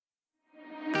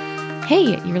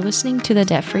Hey, you're listening to the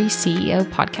Debt Free CEO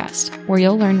podcast, where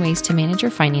you'll learn ways to manage your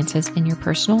finances in your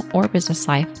personal or business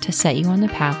life to set you on the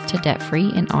path to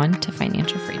debt-free and on to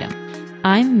financial freedom.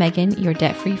 I'm Megan, your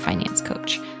debt-free finance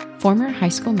coach, former high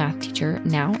school math teacher,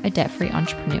 now a debt-free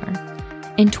entrepreneur.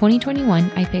 In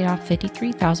 2021, I paid off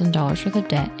 $53,000 worth of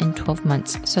debt in 12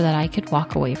 months so that I could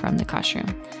walk away from the classroom.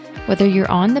 Whether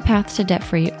you're on the path to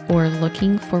debt-free or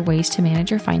looking for ways to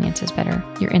manage your finances better,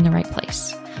 you're in the right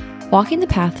place. Walking the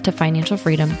path to financial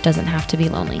freedom doesn't have to be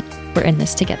lonely. We're in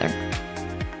this together.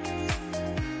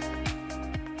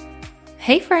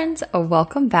 Hey friends,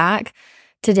 welcome back.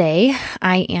 Today,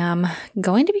 I am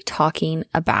going to be talking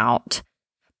about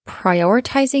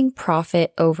prioritizing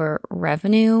profit over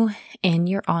revenue in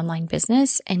your online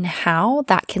business and how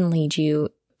that can lead you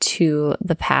to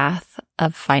the path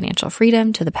of financial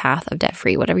freedom, to the path of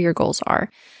debt-free, whatever your goals are.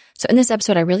 So in this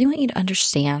episode, I really want you to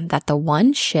understand that the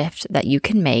one shift that you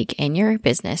can make in your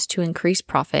business to increase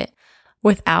profit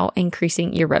without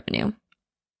increasing your revenue.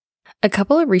 A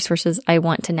couple of resources I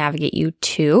want to navigate you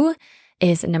to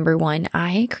is number one,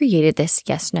 I created this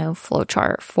yes/no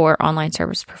flowchart for online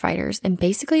service providers. And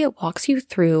basically it walks you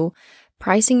through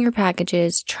pricing your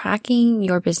packages, tracking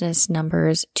your business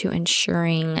numbers to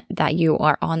ensuring that you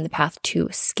are on the path to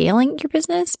scaling your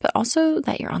business, but also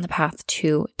that you're on the path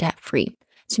to debt-free.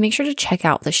 So make sure to check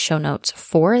out the show notes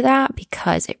for that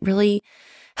because it really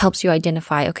helps you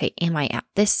identify, okay, am I at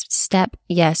this step?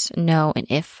 Yes, no. And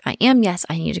if I am, yes,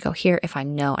 I need to go here. If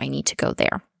I'm no, I need to go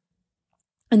there.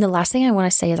 And the last thing I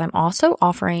want to say is I'm also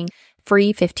offering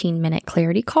free 15-minute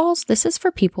clarity calls. This is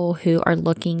for people who are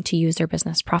looking to use their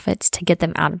business profits to get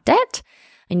them out of debt.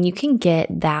 And you can get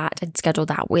that and schedule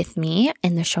that with me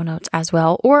in the show notes as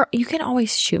well. Or you can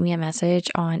always shoot me a message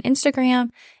on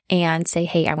Instagram and say,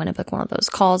 hey, I want to book one of those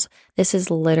calls. This is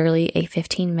literally a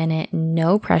 15-minute,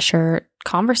 no pressure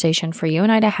conversation for you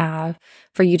and I to have,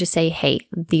 for you to say, hey,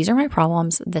 these are my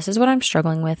problems. This is what I'm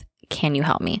struggling with. Can you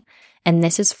help me? And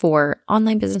this is for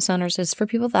online business owners. It's for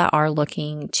people that are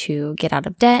looking to get out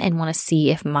of debt and want to see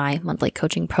if my monthly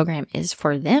coaching program is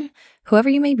for them. Whoever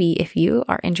you may be, if you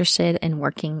are interested in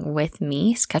working with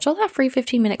me, schedule that free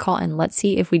 15-minute call and let's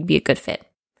see if we'd be a good fit.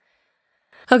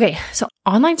 Okay, so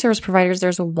online service providers,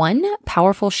 there's one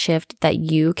powerful shift that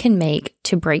you can make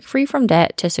to break free from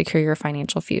debt to secure your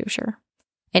financial future.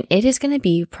 And it is going to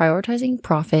be prioritizing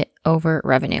profit over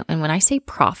revenue. And when I say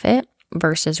profit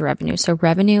versus revenue, so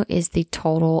revenue is the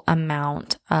total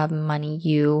amount of money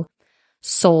you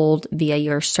sold via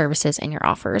your services and your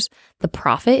offers. The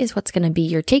profit is what's going to be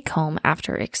your take home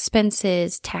after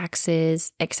expenses,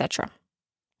 taxes, etc.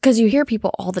 Because you hear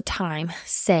people all the time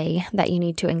say that you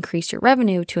need to increase your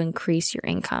revenue to increase your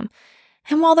income.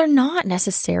 And while they're not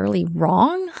necessarily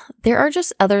wrong, there are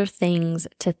just other things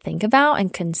to think about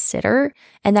and consider.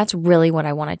 And that's really what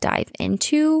I want to dive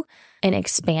into and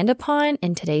expand upon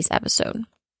in today's episode.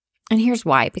 And here's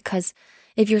why. Because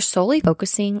if you're solely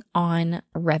focusing on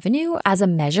revenue as a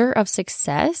measure of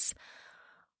success,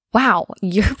 wow,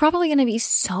 you're probably going to be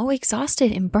so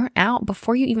exhausted and burnt out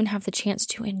before you even have the chance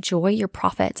to enjoy your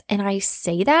profits. And I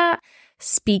say that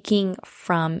speaking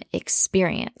from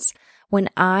experience. When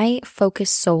I focus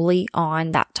solely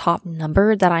on that top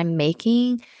number that I'm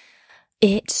making,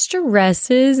 it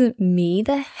stresses me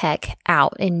the heck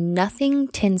out and nothing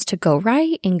tends to go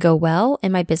right and go well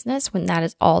in my business when that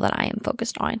is all that I am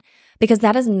focused on. Because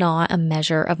that is not a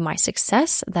measure of my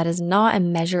success. That is not a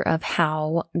measure of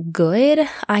how good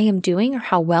I am doing or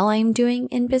how well I am doing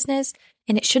in business.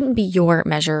 And it shouldn't be your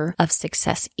measure of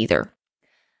success either.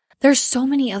 There's so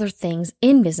many other things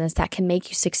in business that can make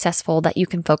you successful that you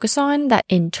can focus on that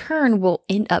in turn will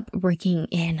end up bringing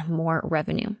in more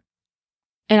revenue.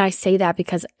 And I say that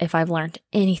because if I've learned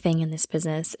anything in this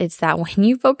business, it's that when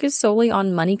you focus solely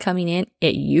on money coming in,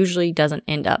 it usually doesn't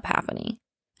end up happening.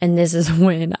 And this is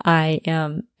when I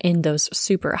am in those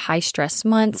super high stress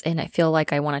months and I feel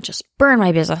like I want to just burn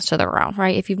my business to the ground,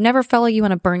 right? If you've never felt like you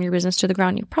want to burn your business to the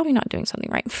ground, you're probably not doing something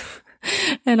right.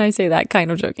 And I say that kind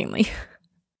of jokingly.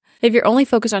 If you're only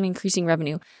focused on increasing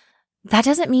revenue, that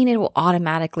doesn't mean it will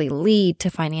automatically lead to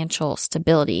financial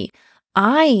stability.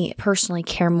 I personally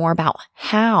care more about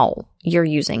how you're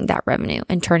using that revenue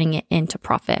and turning it into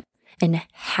profit and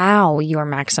how you are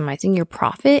maximizing your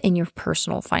profit in your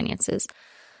personal finances.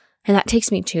 And that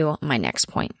takes me to my next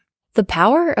point. The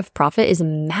power of profit is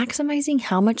maximizing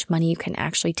how much money you can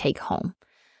actually take home.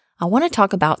 I want to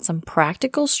talk about some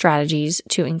practical strategies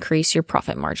to increase your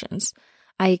profit margins.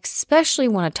 I especially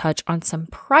want to touch on some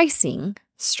pricing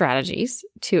strategies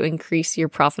to increase your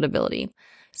profitability.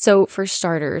 So for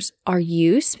starters, are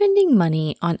you spending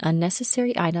money on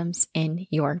unnecessary items in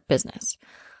your business?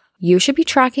 You should be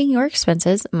tracking your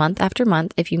expenses month after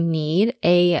month. If you need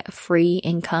a free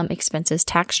income expenses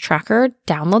tax tracker,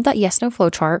 download that Yes No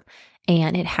flowchart,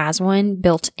 and it has one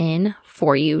built in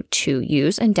for you to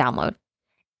use and download.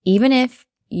 Even if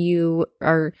you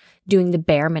are doing the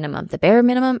bare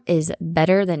minimum is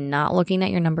better than not looking at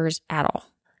your numbers at all.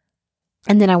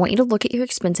 And then I want you to look at your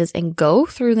expenses and go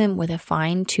through them with a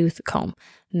fine-tooth comb.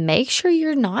 Make sure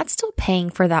you're not still paying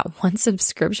for that one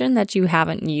subscription that you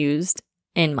haven't used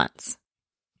in months.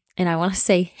 And I want to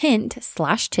say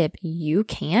hint/tip, you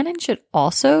can and should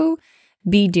also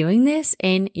be doing this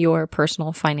in your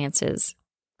personal finances.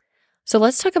 So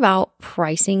let's talk about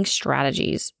pricing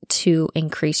strategies to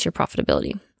increase your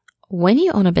profitability. When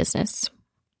you own a business,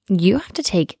 you have to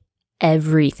take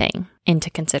everything into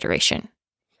consideration.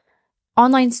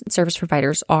 Online service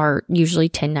providers are usually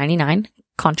 1099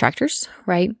 contractors,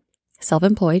 right?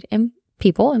 Self-employed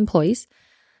employees.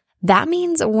 That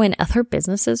means when other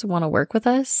businesses want to work with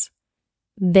us,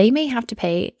 they may have to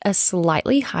pay a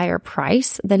slightly higher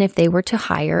price than if they were to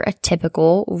hire a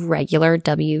typical regular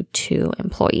W-2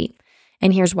 employee.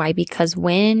 And here's why, because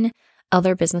when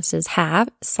other businesses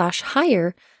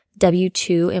have/hire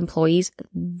W-2 employees,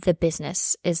 the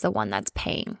business is the one that's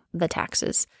paying the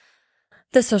taxes,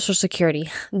 the Social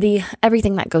Security,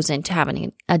 everything that goes into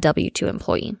having a W-2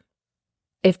 employee.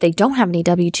 If they don't have any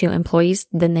W-2 employees,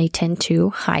 then they tend to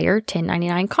hire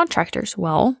 1099 contractors.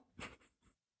 Well,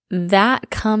 that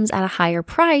comes at a higher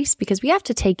price because we have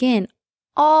to take in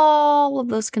all of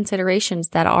those considerations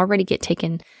that already get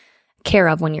taken care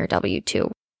of when you're W-2.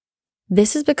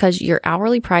 This is because your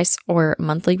hourly price or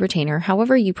monthly retainer,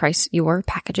 however you price your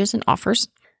packages and offers,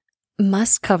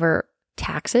 must cover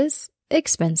taxes,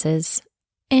 expenses,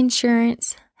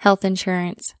 insurance, health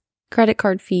insurance, credit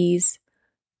card fees,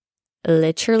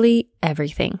 literally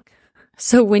everything.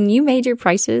 So when you made your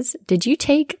prices, did you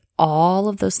take all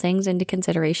of those things into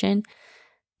consideration?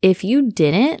 If you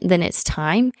didn't, then it's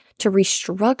time to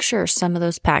restructure some of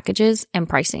those packages and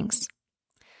pricings.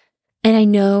 And I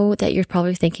know that you're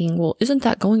probably thinking, well, isn't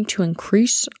that going to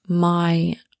increase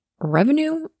my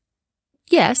revenue?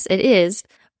 Yes, it is.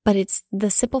 But it's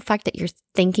the simple fact that you're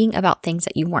thinking about things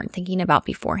that you weren't thinking about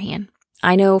beforehand.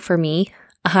 I know for me,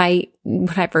 when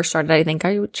I first started, I think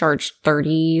I would charge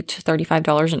 $30 to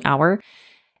 $35 an hour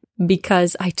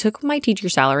because I took my teacher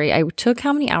salary. I took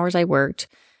how many hours I worked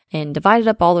and divided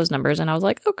up all those numbers. And I was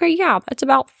like, okay, yeah, that's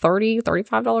about $30,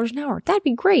 $35 an hour. That'd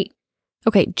be great.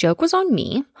 Okay, joke was on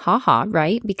me. Haha,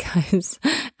 right? Because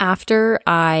after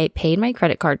I paid my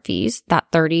credit card fees,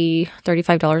 that $30,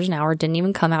 $35 an hour didn't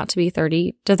even come out to be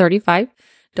 $30 to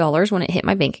 $35 when it hit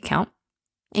my bank account.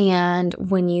 And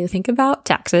when you think about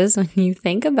taxes, when you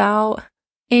think about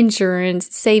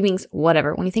insurance, savings,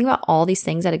 whatever, when you think about all these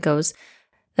things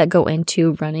that go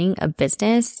into running a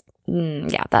business,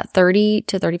 that $30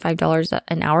 to $35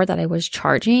 an hour that I was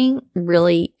charging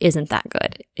really isn't that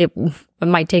good.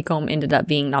 My take home ended up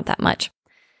being not that much.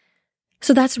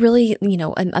 So that's really, a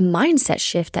mindset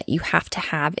shift that you have to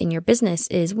have in your business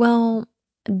is, well,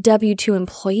 W-2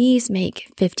 employees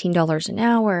make $15 an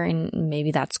hour, and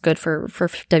maybe that's good for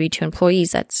W-2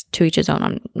 employees. That's to each his own.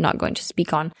 I'm not going to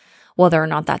speak on whether or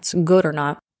not that's good or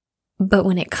not. But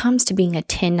when it comes to being a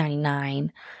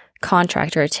 1099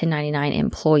 contractor, a 1099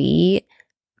 employee,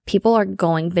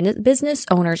 business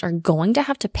owners are going to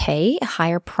have to pay a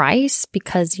higher price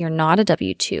because you're not a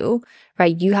W-2,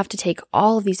 right? You have to take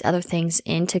all of these other things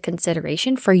into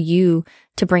consideration for you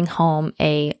to bring home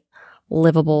a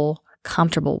livable,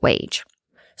 comfortable wage.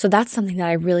 So that's something that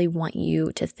I really want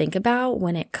you to think about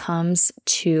when it comes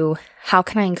to how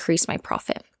can I increase my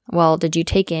profit? Well, did you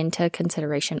take into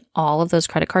consideration all of those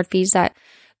credit card fees that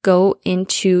go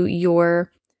into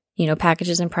your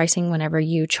packages and pricing whenever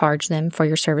you charge them for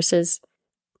your services?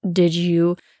 Did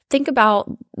you think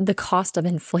about the cost of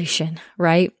inflation,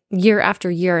 right? Year after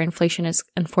year, inflation is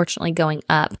unfortunately going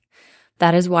up.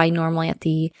 That is why normally at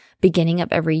the beginning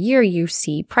of every year, you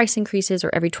see price increases,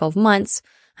 or every 12 months,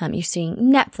 you're seeing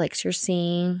Netflix, you're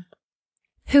seeing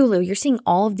Hulu, you're seeing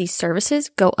all of these services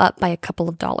go up by a couple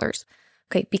of dollars.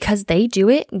 Okay, because they do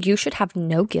it, you should have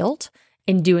no guilt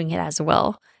in doing it as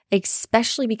well.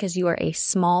 Especially because you are a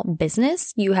small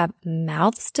business, you have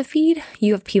mouths to feed,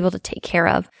 you have people to take care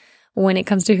of. When it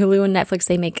comes to Hulu and Netflix,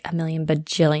 they make $1 million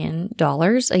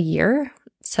bajillion a year.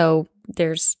 So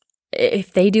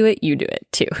if they do it, you do it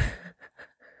too.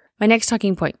 My next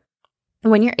talking point,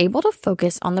 when you're able to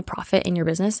focus on the profit in your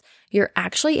business, you're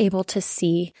actually able to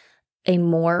see a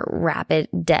more rapid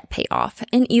debt payoff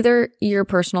in either your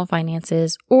personal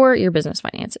finances or your business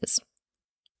finances.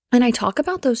 And I talk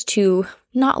about those two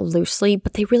not loosely,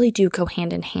 but they really do go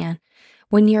hand in hand.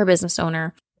 When you're a business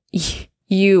owner,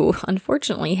 you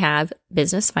unfortunately have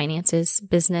business finances,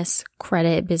 business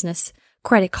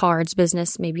credit cards,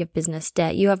 maybe you have business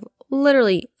debt. You have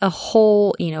literally a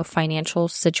whole, financial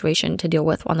situation to deal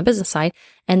with on the business side.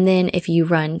 And then if you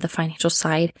run the financial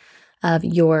side of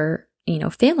your,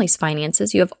 family's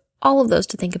finances, you have all of those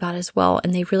to think about as well.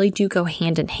 And they really do go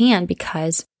hand in hand,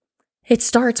 because it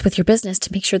starts with your business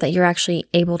to make sure that you're actually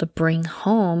able to bring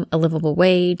home a livable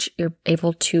wage. You're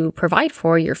able to provide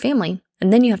for your family.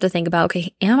 And then you have to think about,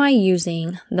 okay, am I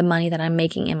using the money that I'm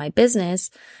making in my business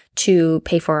to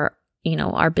pay for,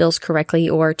 our bills correctly,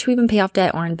 or to even pay off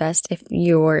debt or invest if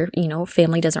your,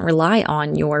 family doesn't rely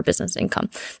on your business income?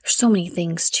 There's so many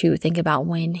things to think about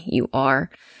when you are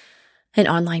an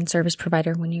online service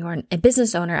provider, when you are a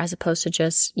business owner, as opposed to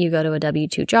just you go to a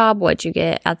W-2 job. What you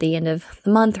get at the end of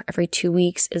the month or every 2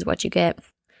 weeks is what you get.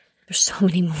 There's so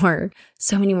many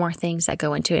more things that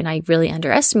go into it. And I really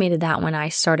underestimated that when I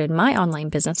started my online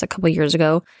business a couple of years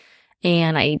ago.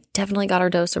 And I definitely got a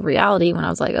dose of reality when I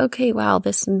was like, okay, wow,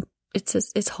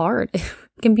 it's hard. It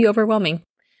can be overwhelming.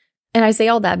 And I say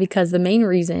all that because the main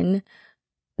reason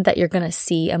that you're going to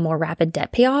see a more rapid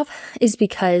debt payoff is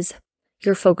because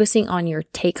you're focusing on your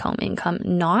take-home income,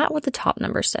 not what the top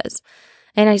number says.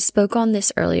 And I spoke on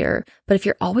this earlier, but if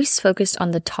you're always focused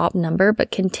on the top number but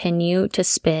continue to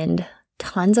spend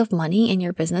tons of money in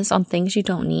your business on things you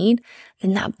don't need,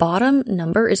 then that bottom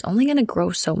number is only going to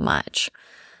grow so much.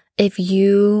 If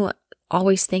you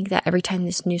always think that every time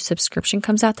this new subscription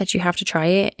comes out that you have to try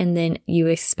it, and then you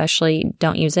especially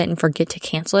don't use it and forget to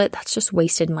cancel it, that's just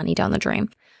wasted money down the drain.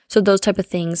 So those type of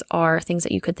things are things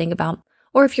that you could think about.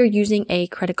 Or if you're using a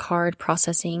credit card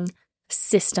processing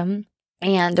system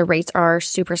and the rates are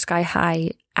super sky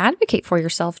high, advocate for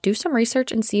yourself. Do some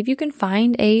research and see if you can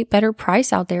find a better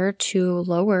price out there to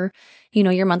lower,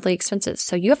 your monthly expenses.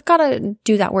 So you have got to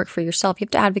do that work for yourself. You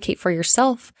have to advocate for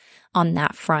yourself on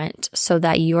that front so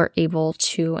that you are able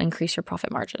to increase your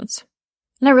profit margins.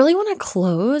 And I really want to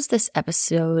close this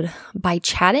episode by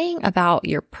chatting about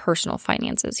your personal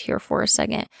finances here for a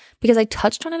second, because I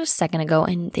touched on it a second ago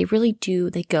and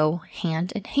they go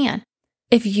hand in hand.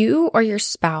 If you or your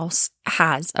spouse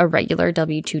has a regular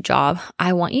W-2 job,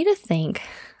 I want you to think,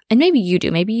 and maybe you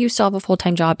do, maybe you still have a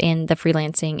full-time job and the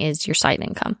freelancing is your side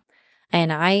income.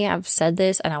 And I have said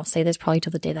this, and I'll say this probably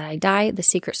till the day that I die, the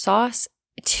secret sauce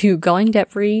to going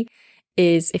debt-free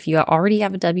is if you already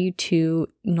have a W-2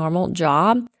 normal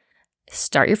job,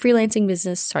 start your freelancing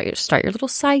business, start your little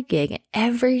side gig, and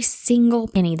every single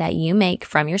penny that you make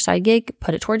from your side gig,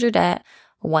 put it towards your debt.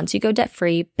 Once you go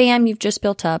debt-free, bam, you've just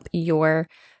built up your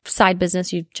side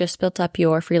business. You've just built up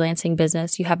your freelancing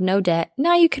business. You have no debt.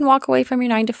 Now you can walk away from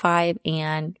your 9-to-5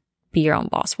 and be your own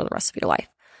boss for the rest of your life.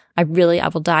 I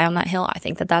will die on that hill. I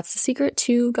think that that's the secret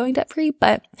to going debt-free,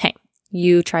 but hey,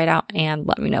 you try it out and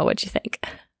let me know what you think.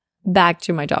 Back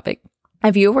to my topic.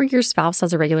 If you or your spouse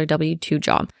has a regular W-2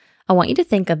 job, I want you to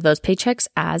think of those paychecks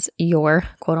as your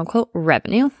quote unquote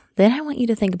revenue. Then I want you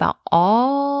to think about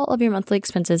all of your monthly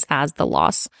expenses as the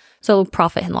loss. So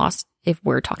profit and loss, if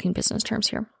we're talking business terms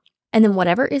here. And then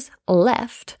whatever is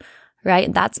left,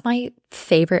 right? That's my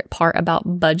favorite part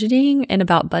about budgeting and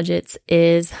about budgets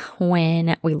is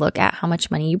when we look at how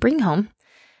much money you bring home,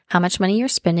 how much money you're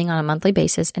spending on a monthly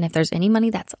basis, and if there's any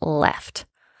money that's left.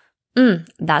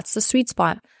 That's the sweet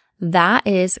spot. That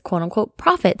is quote unquote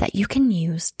profit that you can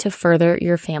use to further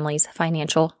your family's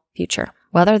financial future,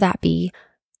 whether that be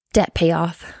debt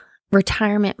payoff,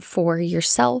 retirement for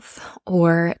yourself,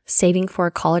 or saving for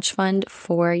a college fund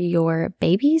for your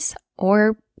babies,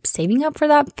 or saving up for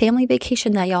that family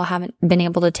vacation that y'all haven't been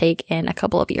able to take in a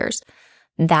couple of years.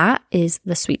 That is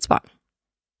the sweet spot.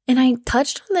 And I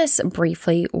touched on this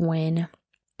briefly when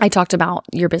I talked about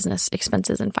your business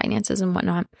expenses and finances and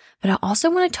whatnot, but I also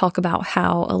want to talk about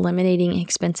how eliminating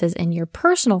expenses in your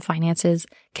personal finances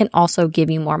can also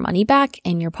give you more money back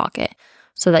in your pocket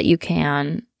so that you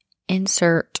can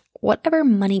insert whatever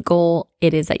money goal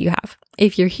it is that you have.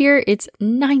 If you're here, it's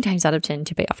 9 times out of 10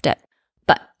 to pay off debt,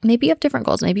 but maybe you have different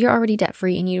goals. Maybe you're already debt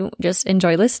free and you just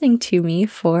enjoy listening to me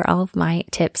for all of my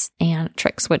tips and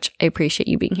tricks, which I appreciate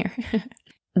you being here.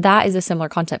 That is a similar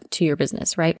concept to your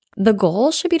business, right? The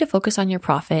goal should be to focus on your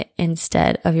profit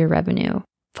instead of your revenue.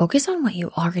 Focus on what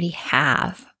you already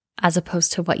have as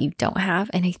opposed to what you don't have.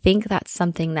 And I think that's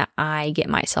something that I get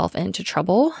myself into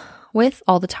trouble with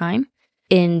all the time.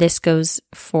 And this goes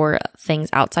for things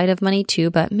outside of money too.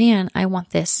 But man, I want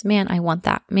this. Man, I want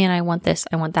that. Man, I want this.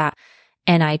 I want that.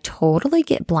 And I totally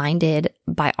get blinded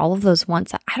by all of those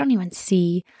wants that I don't even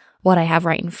see what I have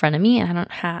right in front of me. And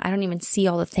I don't even see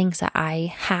all the things that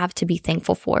I have to be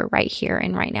thankful for right here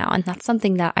and right now. And that's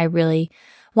something that I really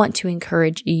want to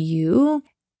encourage you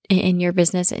in your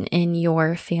business and in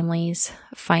your family's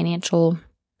financial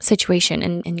situation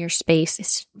and in your space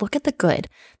is look at the good.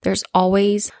 There's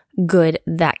always good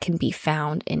that can be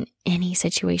found in any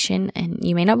situation. And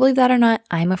you may not believe that or not.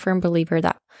 I'm a firm believer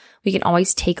that we can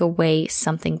always take away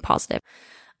something positive.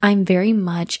 I'm very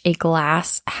much a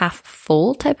glass half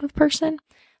full type of person.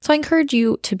 So I encourage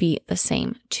you to be the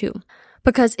same too.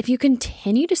 Because if you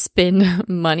continue to spend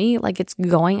money like it's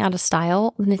going out of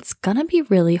style, then it's going to be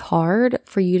really hard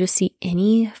for you to see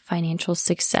any financial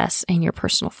success in your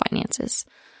personal finances.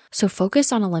 So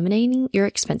focus on eliminating your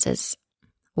expenses.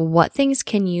 What things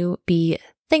can you be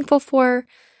thankful for?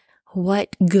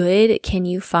 What good can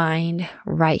you find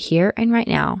right here and right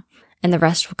now? And the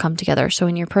rest will come together. So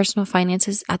in your personal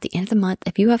finances, at the end of the month,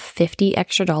 if you have $50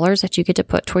 extra that you get to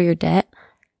put toward your debt,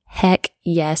 heck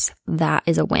yes, that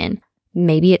is a win.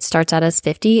 Maybe it starts out as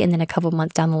 50 and then a couple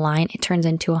months down the line, it turns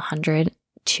into 100,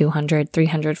 200,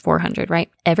 300, 400, right?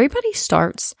 Everybody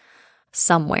starts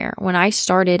somewhere. When I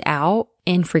started out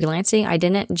in freelancing, I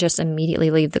didn't just immediately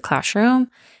leave the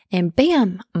classroom and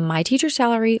bam, my teacher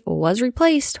salary was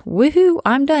replaced. Woohoo,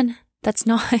 I'm done. That's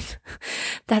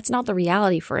not the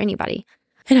reality for anybody.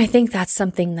 And I think that's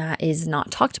something that is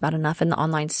not talked about enough in the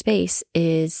online space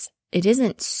is it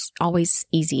isn't always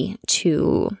easy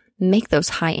to make those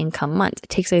high income months. It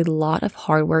takes a lot of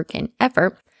hard work and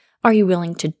effort. Are you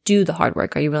willing to do the hard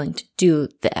work? Are you willing to do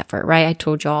the effort, right? I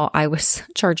told y'all I was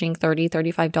charging $30,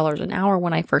 $35 an hour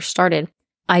when I first started.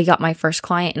 I got my first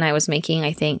client and I was making,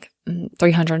 I think,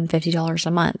 $350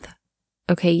 a month.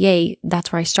 Okay, yay,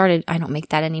 that's where I started. I don't make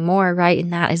that anymore, right?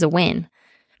 And that is a win.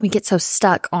 We get so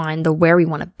stuck on the where we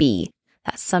want to be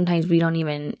that sometimes we don't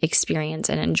even experience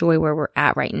and enjoy where we're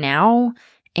at right now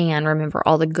and remember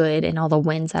all the good and all the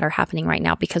wins that are happening right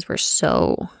now because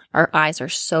our eyes are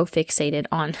so fixated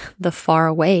on the far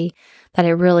away that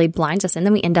it really blinds us. And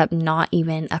then we end up not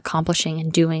even accomplishing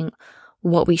and doing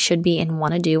what we should be and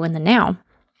want to do in the now.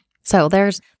 So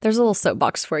there's a little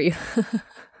soapbox for you.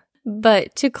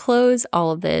 But to close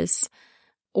all of this,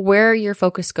 where your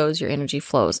focus goes, your energy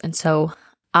flows. And so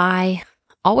I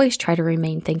always try to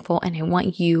remain thankful, and I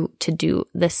want you to do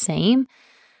the same.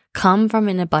 Come from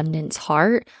an abundance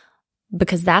heart,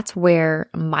 because that's where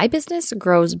my business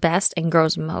grows best and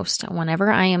grows most.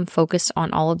 Whenever I am focused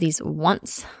on all of these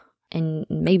wants, and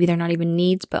maybe they're not even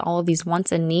needs, but all of these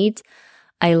wants and needs,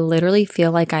 I literally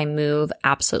feel like I move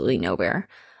absolutely nowhere.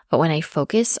 But when I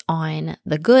focus on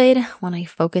the good, when I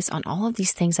focus on all of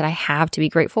these things that I have to be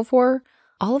grateful for,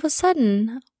 all of a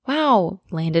sudden, wow,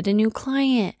 landed a new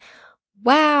client.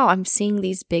 Wow, I'm seeing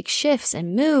these big shifts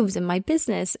and moves in my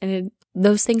business. And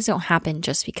those things don't happen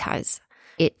just because.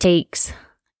 It takes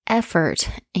effort,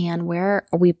 and where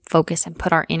we focus and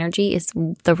put our energy is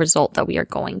the result that we are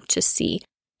going to see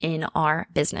in our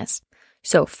business.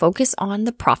 So focus on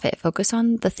the profit, focus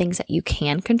on the things that you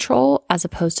can control as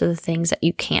opposed to the things that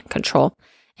you can't control.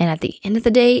 And at the end of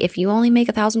the day, if you only make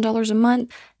 $1,000 a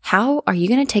month, how are you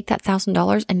going to take that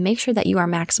 $1,000 and make sure that you are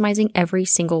maximizing every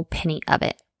single penny of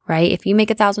it, right? If you make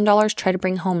 $1,000, try to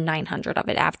bring home 900 of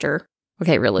it after.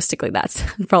 Okay, realistically, that's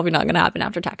probably not going to happen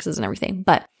after taxes and everything.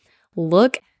 But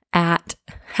look at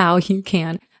how you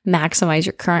can maximize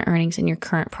your current earnings and your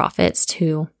current profits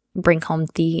to bring home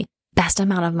the best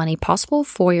amount of money possible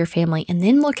for your family. And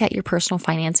then look at your personal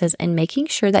finances and making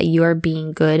sure that you are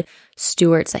being good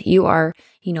stewards, that you are,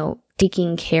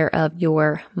 taking care of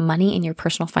your money and your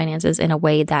personal finances in a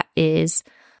way that is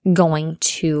going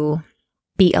to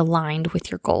be aligned with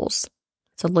your goals.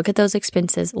 So look at those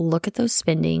expenses, look at those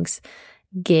spendings,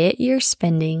 get your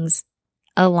spendings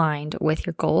aligned with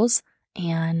your goals,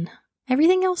 and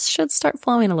everything else should start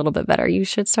flowing a little bit better. You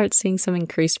should start seeing some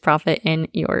increased profit in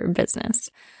your business.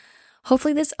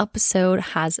 Hopefully this episode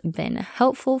has been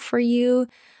helpful for you.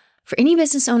 For any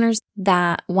business owners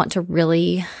that want to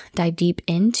really dive deep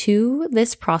into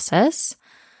this process,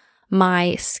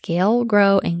 my Scale,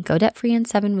 Grow, and Go Debt Free in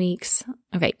 7 weeks.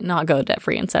 Okay, not Go Debt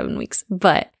Free in 7 weeks,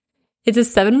 but it's a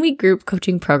 7-week group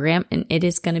coaching program, and it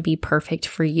is going to be perfect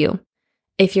for you.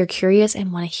 If you're curious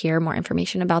and want to hear more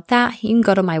information about that, you can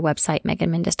go to my website,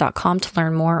 meganmendez.com, to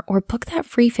learn more, or book that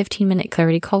free 15-minute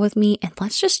clarity call with me, and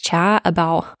let's just chat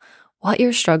about what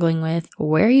you're struggling with,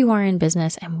 where you are in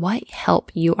business, and what help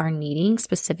you are needing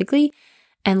specifically.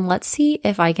 And let's see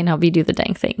if I can help you do the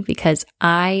dang thing, because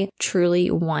I truly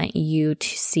want you to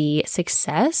see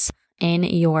success in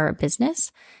your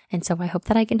business. And so I hope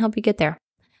that I can help you get there.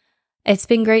 It's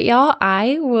been great, y'all.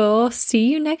 I will see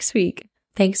you next week.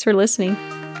 Thanks for listening.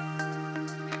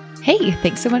 Hey,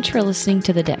 thanks so much for listening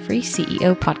to the Debt Free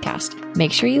CEO podcast.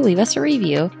 Make sure you leave us a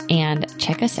review and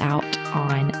check us out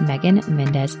on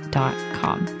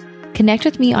meganmendez.com. Connect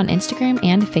with me on Instagram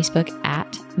and Facebook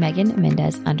at Megan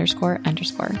Mendez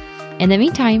 __. In the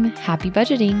meantime, happy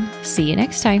budgeting. See you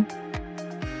next time.